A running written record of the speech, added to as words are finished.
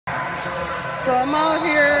So I'm out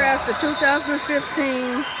here at the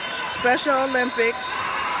 2015 Special Olympics.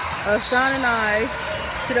 Sean and I,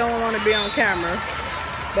 she don't want to be on camera,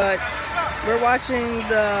 but we're watching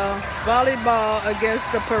the volleyball against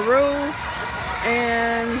the Peru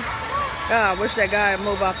and, I wish that guy would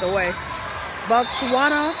move out the way.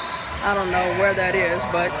 Botswana, I don't know where that is,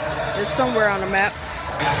 but it's somewhere on the map.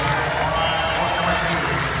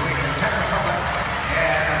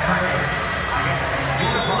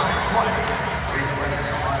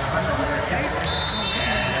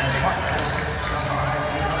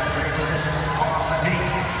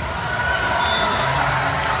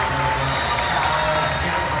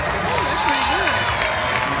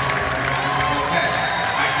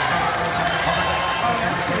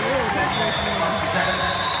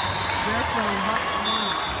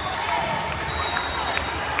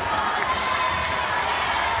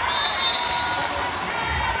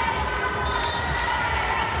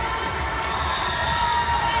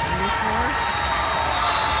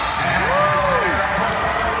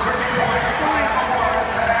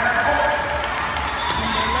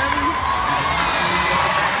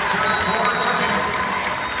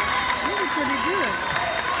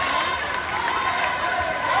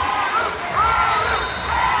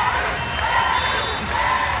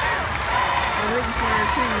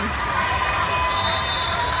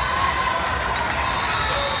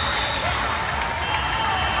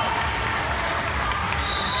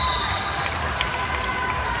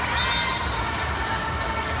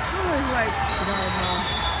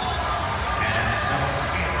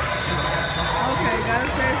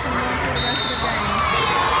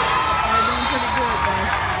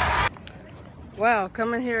 Wow,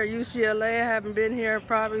 coming here at UCLA, I haven't been here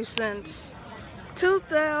probably since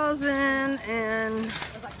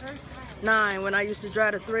 2009 when I used to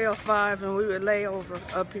drive to 305 and we would lay over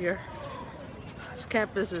up here. This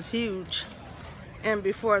campus is huge. And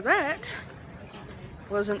before that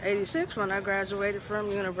was in '86 when I graduated from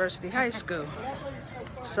University High School.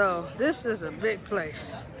 So this is a big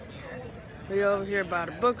place. We over here by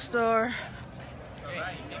the bookstore.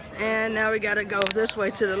 And now we gotta go this way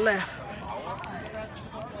to the left.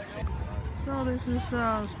 So this is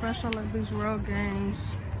Special Olympics World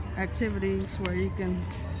Games activities where you can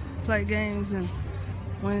play games and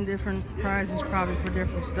win different prizes, probably for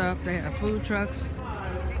different stuff. They have food trucks,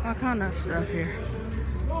 all kind of stuff here.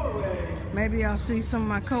 Maybe I'll see some of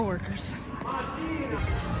my coworkers.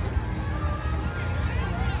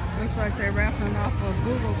 Looks like they're raffling off a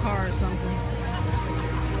Google car or something.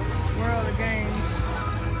 World of Games.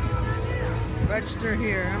 Register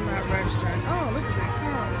here. I'm not registering. Oh, look at that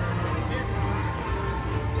car.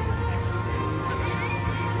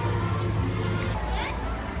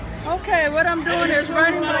 Okay, what I'm doing is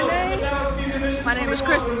writing my name. My name is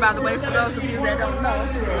Kristen, by the way, for those of you that don't know.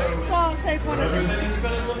 So I'll take one of these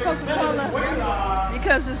Coca-Cola,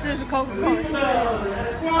 because this is a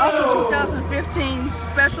Coca-Cola. Also 2015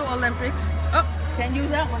 Special Olympics. Oh, can't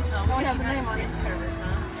use that one. Don't have the name on it.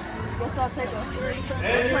 Guess I'll take a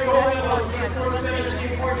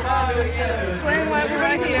plain white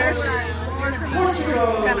right here. It's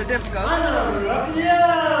kind of difficult.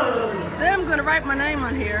 Then I'm going to write my name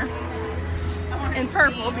on here in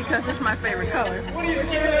purple because it's my favorite color. My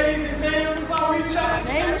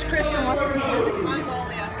name is Kristen. Once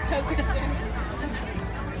again.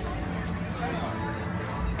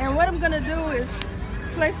 And what I'm going to do is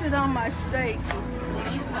place it on my state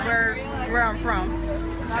where I'm from.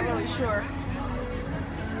 Not really sure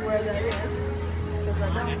where that is because I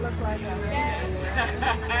don't look like I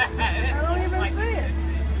don't even see it.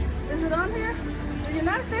 Is it on here? The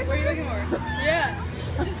United States? What are you looking for? Yeah,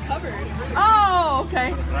 it's just covered. Oh,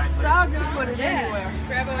 okay. So I'll just put it anywhere.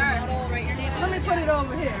 Grab a bottle, write your name on it. Let me put it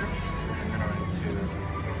over here.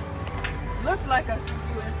 Looks like a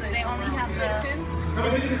USA. They only have the...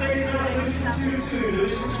 What do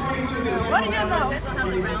you know?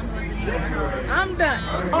 I'm done.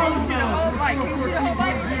 Can you see the whole bike? Can you see the whole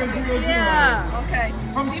bike? Yeah. Okay.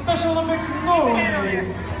 From Special Olympics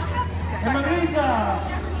Norway, Emelisa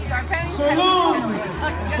Saloon.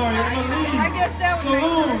 Sorry, Emelisa. I guess that would make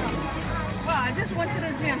Saloon. sense. Well, I just went to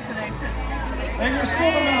the gym today too. And your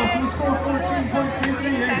silver medal from the score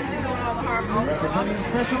 14.33. Representing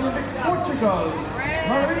Special Olympics Portugal,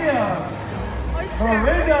 Maria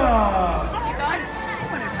Corrida. You got it?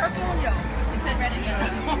 Purple and yellow. You said red and yellow.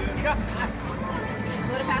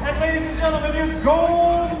 And ladies and gentlemen, your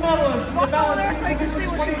gold medalist in the balance so you can see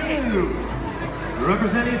what she did.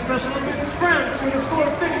 Representing Special Olympics France with a score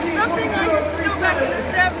of 15.037. Something I used to do back in the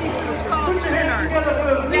 70s was called Seminary.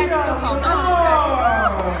 That's still called.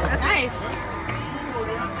 Oh, okay. That's nice.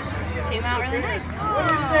 Came out really nice. What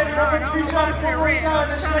do you say to I said red.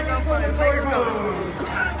 I was trying to go for the Lakers colors.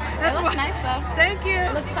 That's It looks why. nice though. Thank you.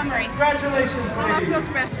 It looks summery. Congratulations, I ladies. feel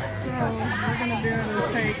special. So we're going to be able to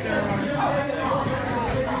take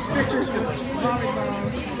pictures with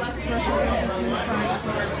volleyball, Special Olympics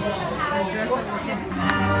sports, and dress up with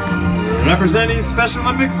something. Representing Special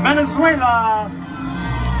Olympics Venezuela,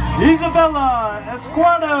 Isabella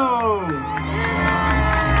Escuado.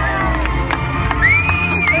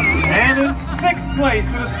 And in 6th place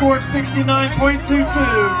with a score of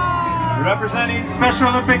 69.22, representing Special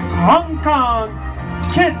Olympics Hong Kong,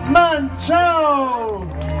 Kit Man Chow.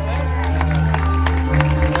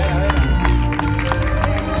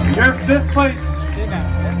 Your 5th place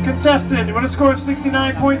contestant with a score of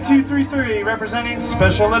 69.233, representing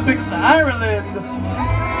Special Olympics Ireland,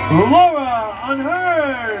 Laura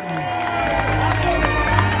Unheard.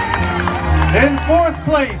 In 4th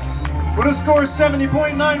place with a score of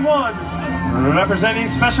 70.91, representing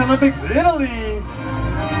Special Olympics Italy,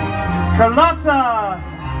 Carlotta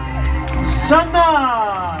Shanna.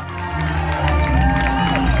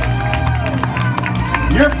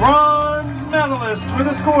 Your bronze medalist with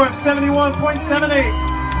a score of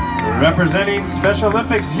 71.78, representing Special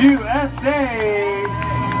Olympics USA,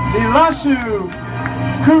 Nilashu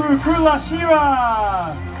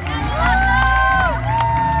Kurukulashira.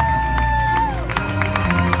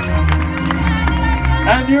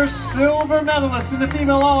 And your silver medalist in the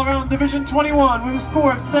female all-around Division 21 with a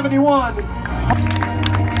score of 71.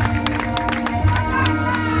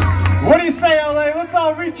 What do you say, LA? Let's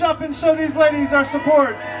all reach up and show these ladies our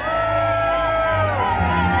support.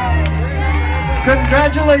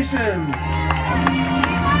 Congratulations.